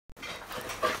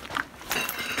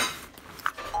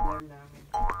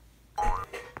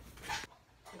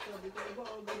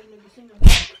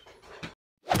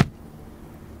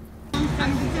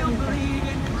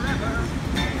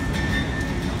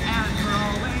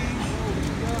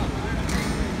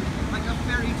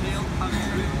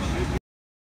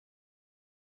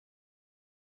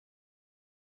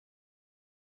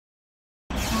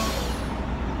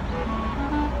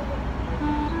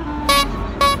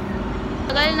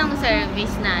Tagal ng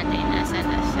service natin. Nasaan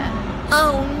na siya?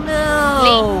 Oh no!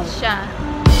 Late siya.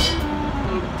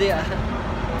 Hindi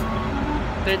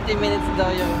 30 minutes daw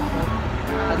yung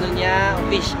ano niya, 9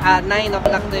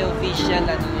 o'clock daw yung official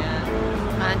ano niya.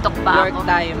 Antok ba Work ako?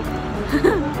 time.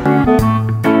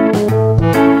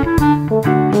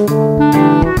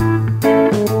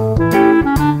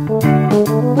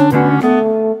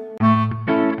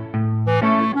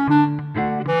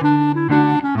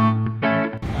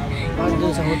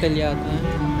 Doon sa hotel yata.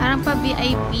 Parang pa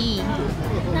VIP.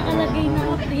 Nakalagay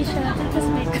na free siya. Tapos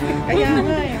may Kaya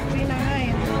nga eh, free na nga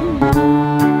eh.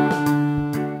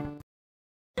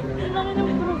 laki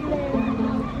ng problema.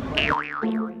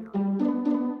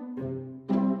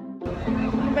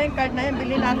 Ano ba yung card na yan?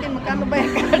 Bili natin. Magkano ba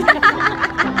yung card?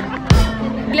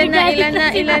 Ilan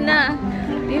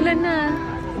na?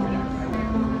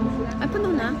 Ay,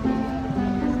 puno na?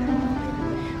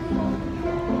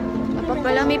 Apa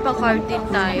pala, may pa-card din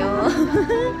tayo.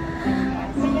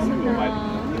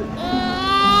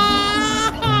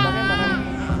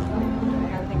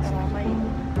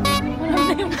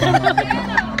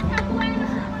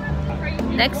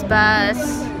 Next bus.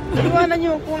 Iwanan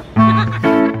niyo ako.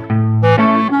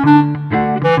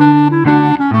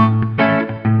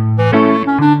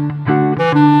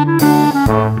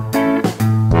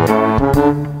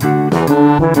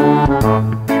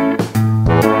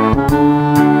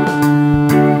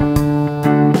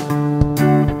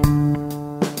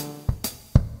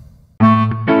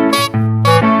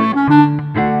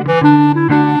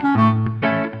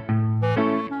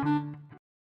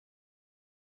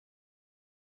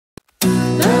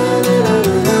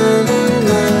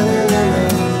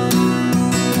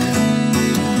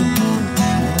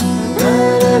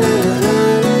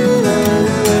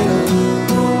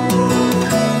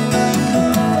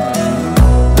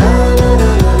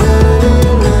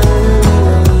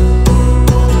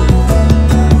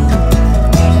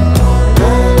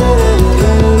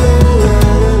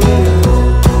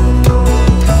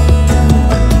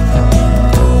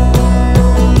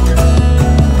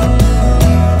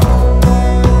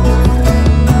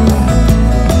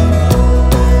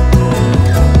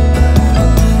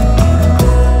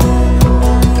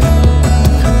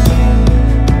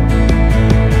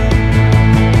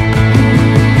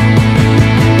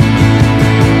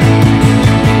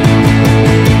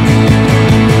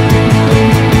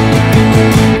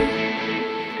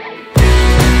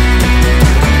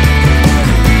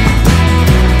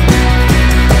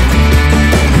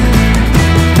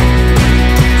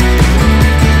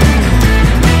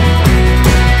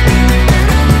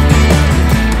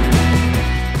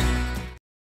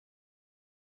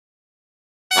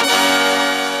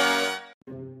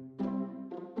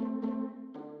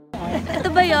 Ito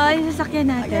ba yun? Yung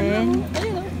sasakyan natin?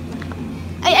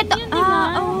 Ay, ito!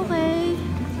 Okay.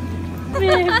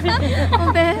 Oh,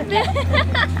 bebe.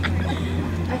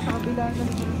 Ay, sa kabila na.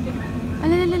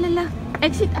 Alalala.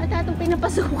 Exit ata itong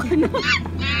pinapasukan.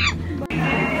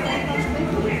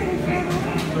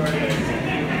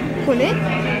 Kulit?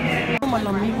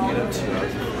 Malamig.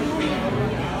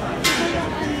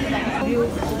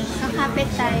 Kakapit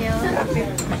tayo.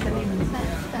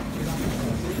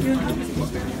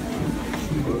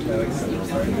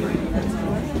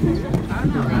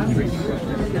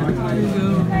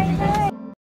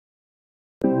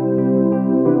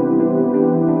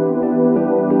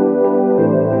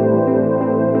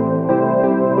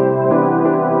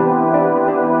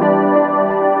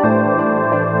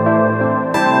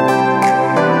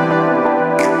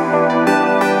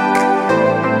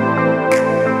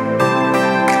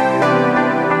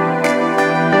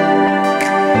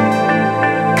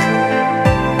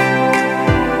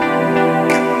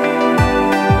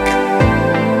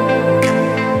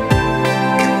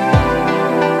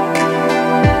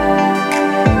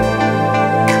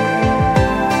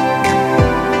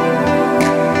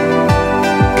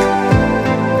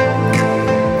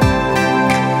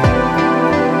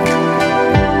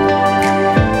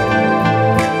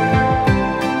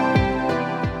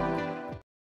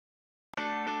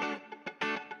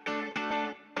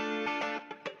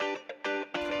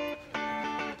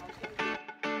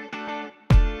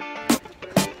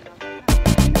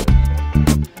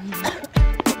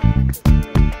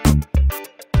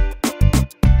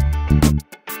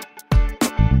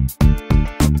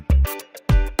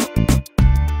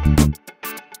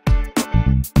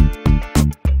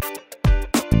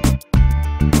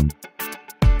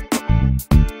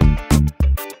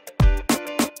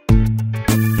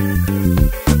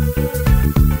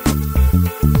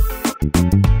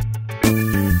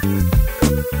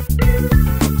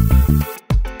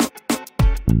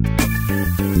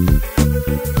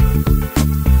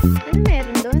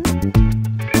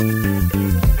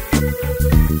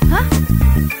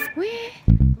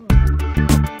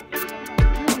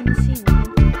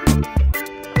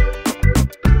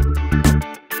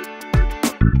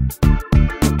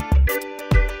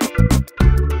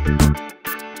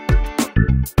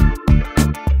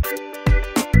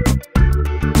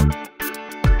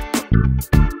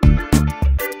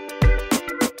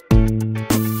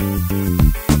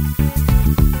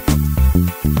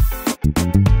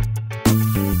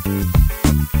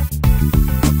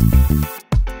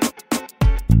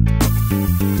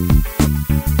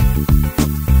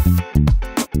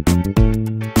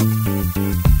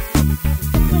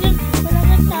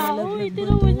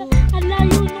 Ang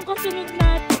layo nung kasunod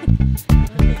natin.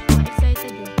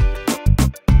 Excited eh.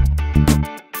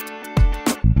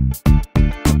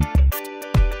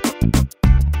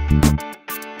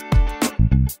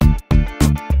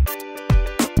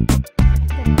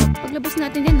 Paglabas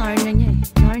natin din, Narnia niya eh.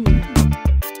 Narnia.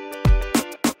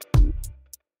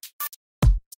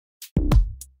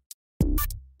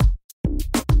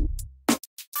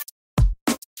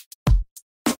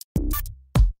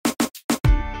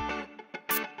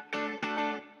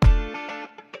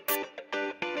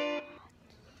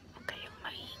 Huwag kayong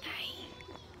maingay.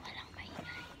 Walang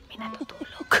maingay. May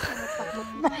natutulog.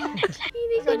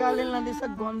 Hindi ko na, Galing lang din sa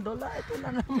gondola. Ito na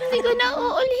naman. hindi ko na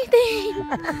uulitin.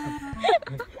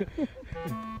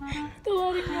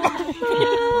 Tuwa rin mo.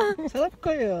 Sarap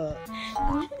kayo.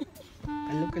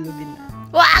 Kalug-kalugin na.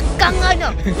 Wag kang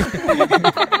ano!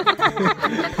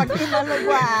 Pag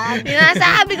kinalagwag.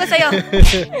 Sinasabi ko sa'yo.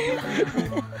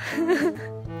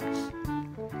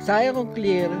 Sayang kung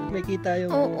clear. May kita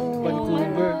yung Oo.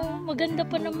 Vancouver. Maganda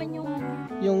pa naman yung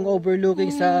Yung overlooking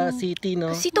sa city,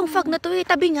 no? Kasi itong fog na to eh,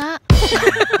 tabi nga.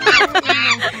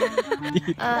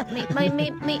 May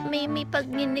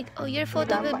pagninig. Oh, your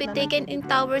photo will be taken in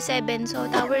Tower 7. So,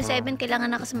 Tower 7,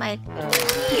 kailangan nakasmile.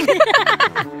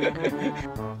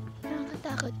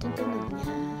 Nakakatakot yung tunog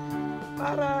niya.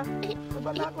 Para,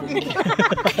 diba na ako dito?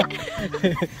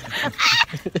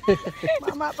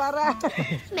 Mama, para.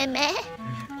 Meme?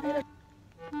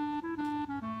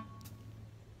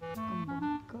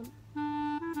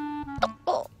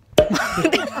 Oh.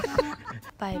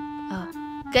 5. Oh.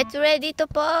 Get ready to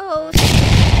pose.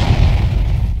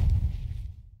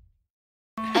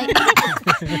 Ay,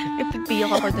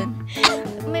 ipipiyok ako dun.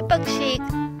 May pag-shake.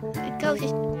 Ikaw,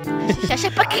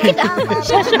 siya pakita.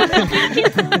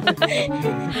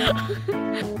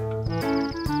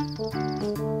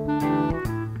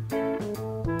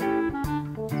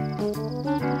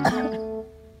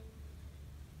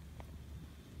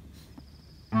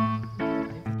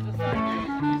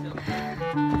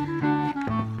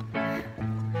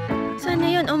 Sana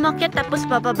yun, umakyat tapos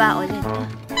bababa ulit.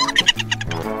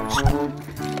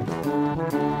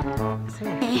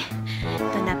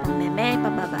 Ito na pang meme,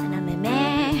 pababa na meme.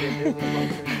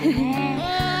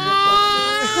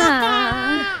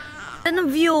 Anong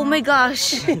view? Oh my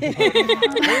gosh.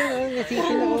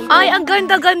 Ay, ang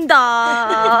ganda-ganda.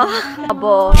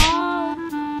 Abo.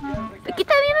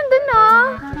 Kita niyo nandun na.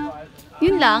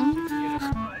 Yun lang.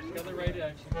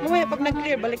 Mamaya, pag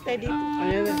nag-clear, balik tayo dito.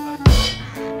 Ayan na.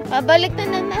 Pabalik na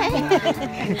naman.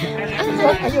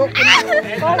 Ayoko na.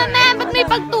 Mama, ba't may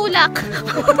pagtulak?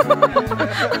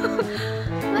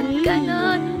 Ba't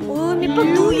ganon? Oh, may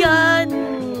pagduyan.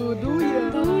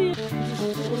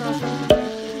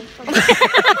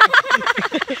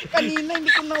 Kanina, hindi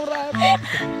ko naurami.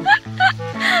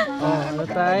 Ano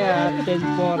tayo?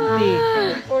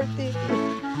 10:40. 40.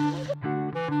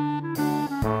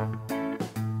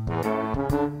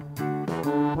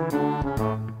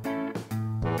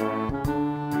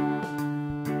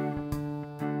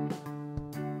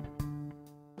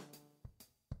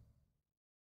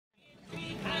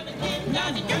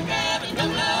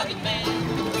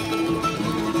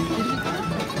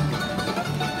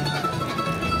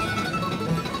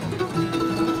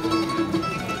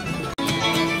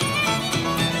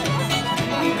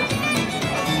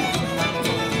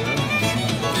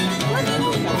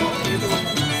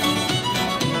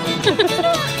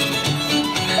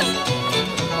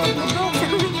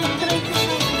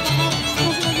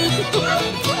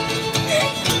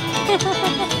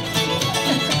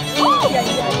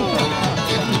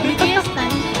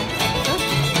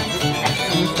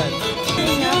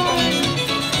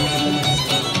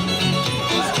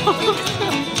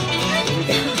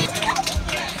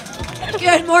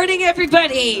 Good morning,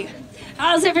 everybody.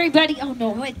 How's everybody? Oh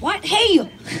no, wait, what? Hey!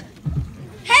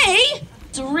 Hey!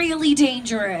 It's really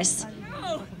dangerous.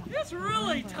 Oh, it's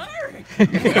really tiring.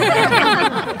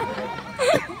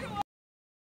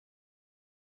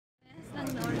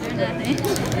 Order natin.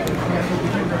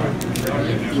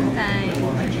 Eating time.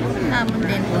 Namin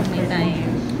din pag may time.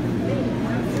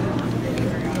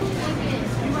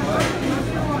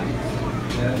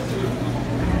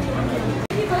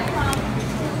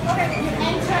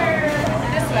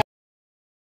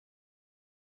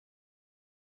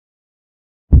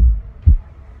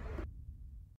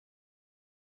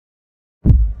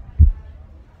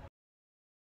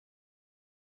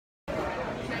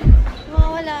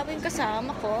 Wala pa yung kasama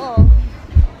ko.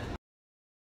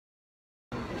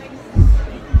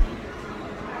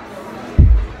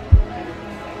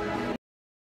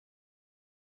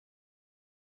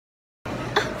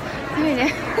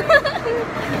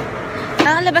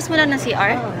 Nakakalabas Kakalabas mo lang ng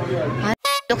CR? Ah,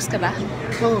 looks ka ba?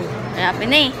 Oo. Hanapin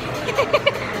na eh.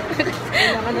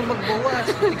 Kailangan na magbawas.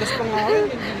 Tigas pa nga rin.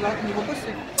 Hindi lahat lumabas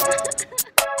eh.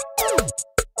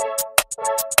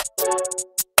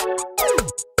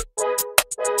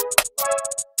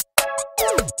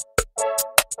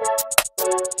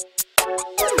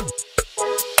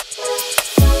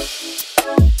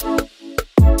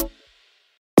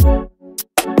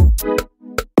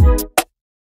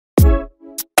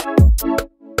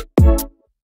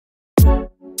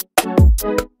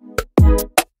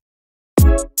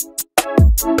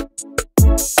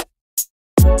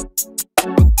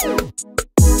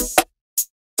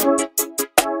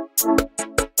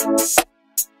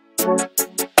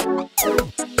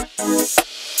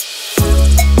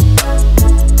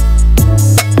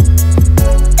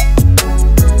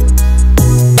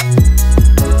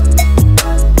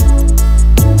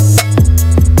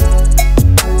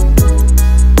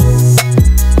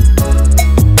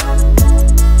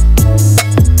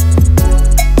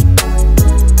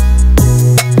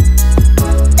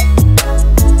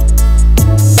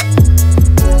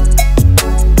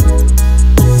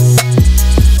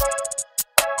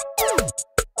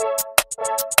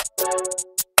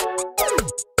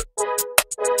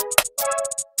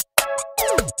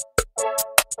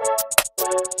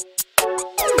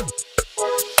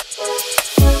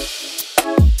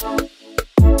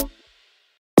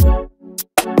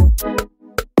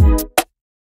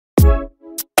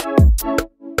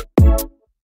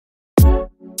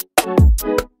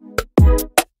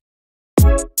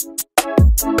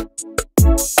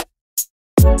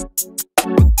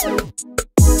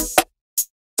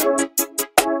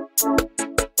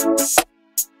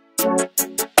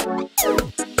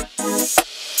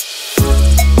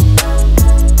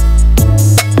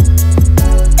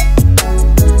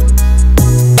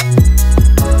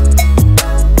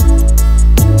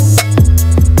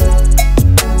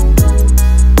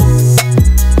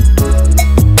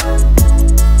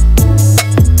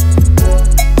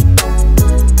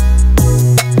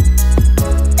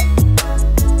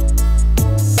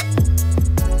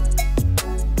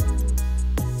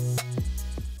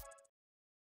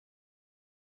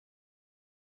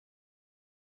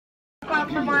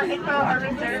 For more info or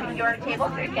reserve your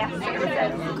table through guest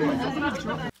services.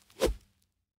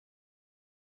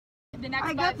 The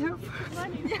next got her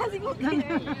first. Yes,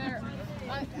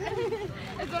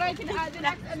 that's what I can add. The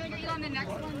next, and then you're on the next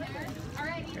one there.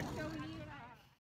 Alright, so